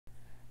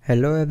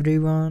Hello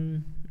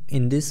everyone,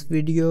 in this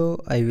video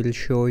I will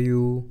show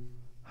you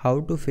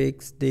how to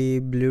fix the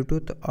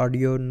Bluetooth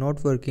audio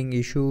not working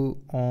issue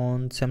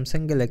on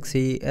Samsung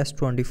Galaxy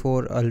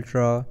S24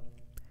 Ultra.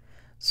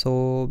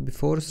 So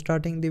before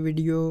starting the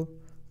video,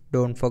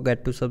 don't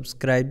forget to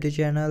subscribe the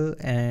channel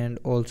and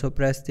also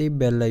press the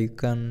bell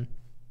icon.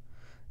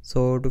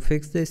 So to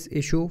fix this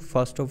issue,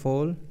 first of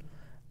all,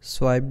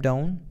 swipe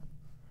down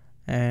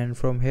and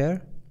from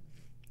here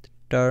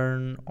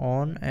turn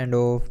on and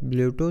off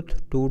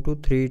Bluetooth 2 to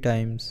 3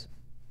 times.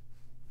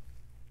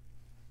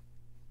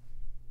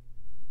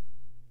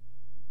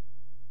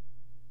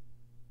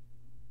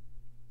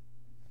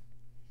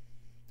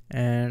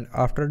 And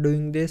after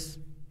doing this,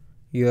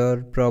 your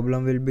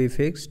problem will be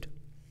fixed.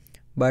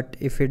 But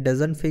if it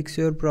doesn't fix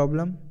your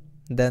problem,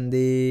 then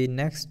the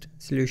next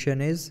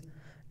solution is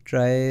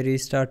try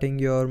restarting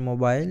your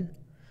mobile.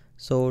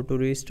 So to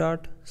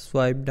restart,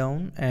 swipe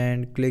down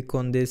and click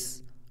on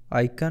this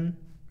icon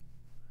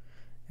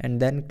and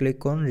then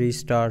click on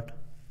restart.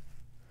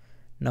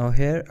 Now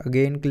here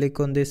again click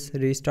on this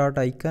restart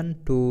icon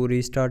to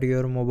restart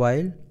your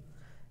mobile,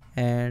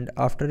 and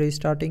after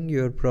restarting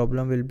your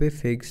problem will be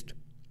fixed.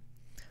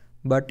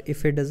 But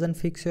if it doesn't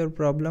fix your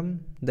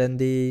problem, then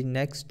the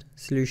next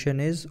solution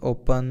is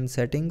open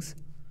settings,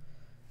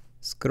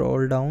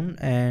 scroll down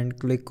and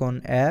click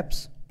on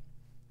apps.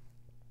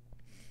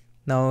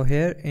 Now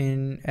here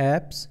in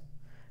apps,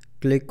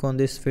 click on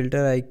this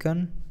filter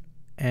icon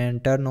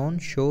and turn on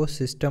show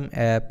system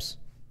apps,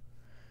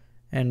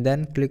 and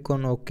then click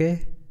on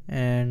OK.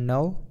 And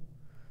now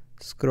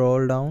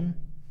scroll down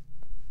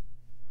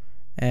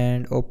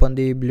and open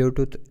the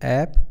Bluetooth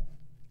app.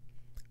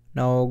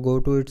 Now go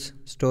to its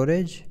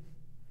storage,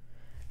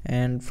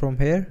 and from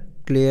here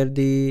clear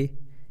the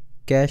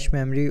cache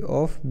memory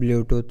of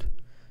Bluetooth.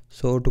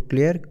 So to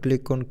clear,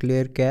 click on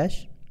clear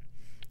cache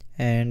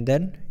and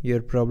then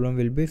your problem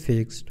will be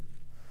fixed.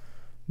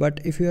 But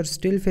if you are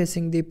still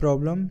facing the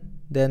problem,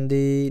 then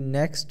the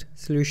next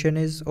solution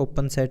is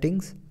open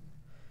settings,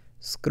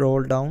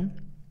 scroll down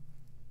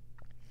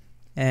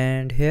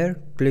and here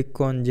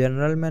click on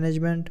general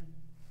management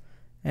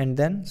and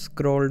then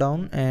scroll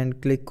down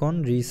and click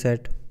on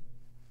reset.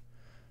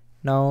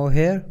 Now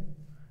here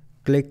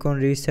click on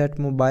reset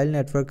mobile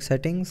network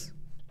settings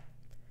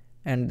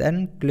and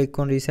then click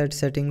on reset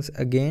settings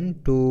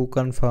again to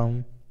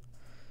confirm.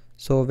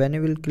 So when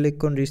you will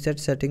click on reset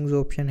settings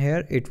option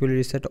here, it will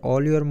reset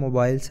all your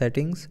mobile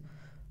settings,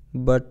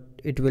 but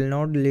it will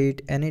not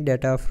delete any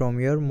data from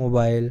your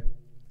mobile.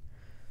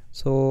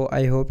 So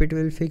I hope it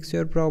will fix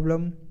your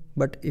problem.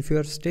 But if you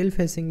are still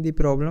facing the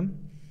problem,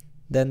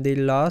 then the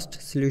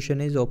last solution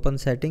is open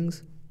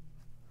settings,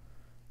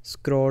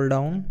 scroll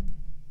down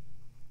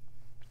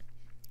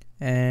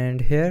and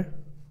here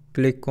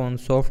click on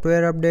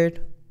software update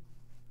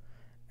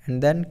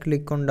and then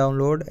click on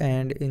download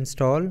and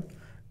install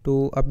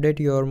to update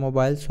your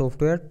mobile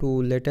software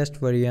to latest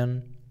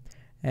version.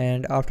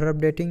 And after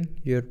updating,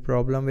 your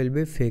problem will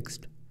be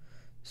fixed.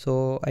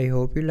 So I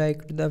hope you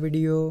liked the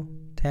video.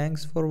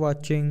 Thanks for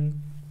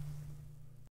watching.